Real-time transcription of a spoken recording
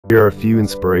Here are a few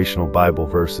inspirational Bible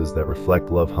verses that reflect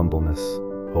love, humbleness,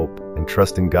 hope, and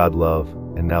trust in God. Love,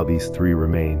 and now these three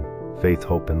remain: faith,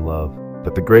 hope, and love.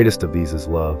 But the greatest of these is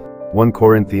love. 1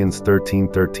 Corinthians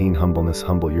 13:13. Humbleness,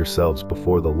 humble yourselves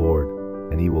before the Lord,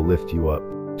 and he will lift you up.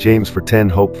 James 4:10.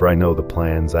 Hope, for I know the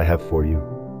plans I have for you,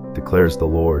 declares the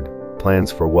Lord,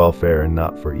 plans for welfare and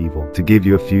not for evil, to give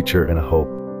you a future and a hope.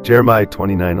 Jeremiah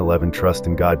 29:11. Trust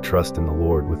in God, trust in the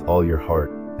Lord with all your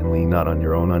heart, and lean not on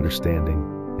your own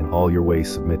understanding. In all your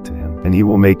ways submit to him, and he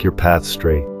will make your path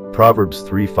straight. Proverbs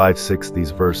 3:5-6.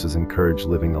 These verses encourage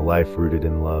living a life rooted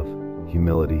in love,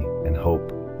 humility, and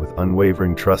hope, with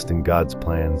unwavering trust in God's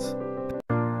plans.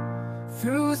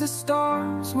 Through the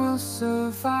storms we'll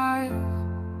survive,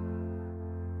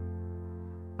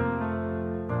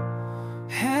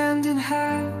 hand in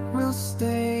hand we'll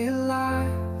stay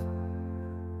alive,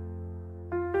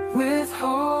 with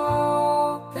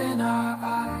hope in our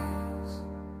eyes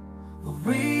we'll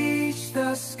reach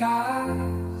the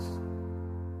sky.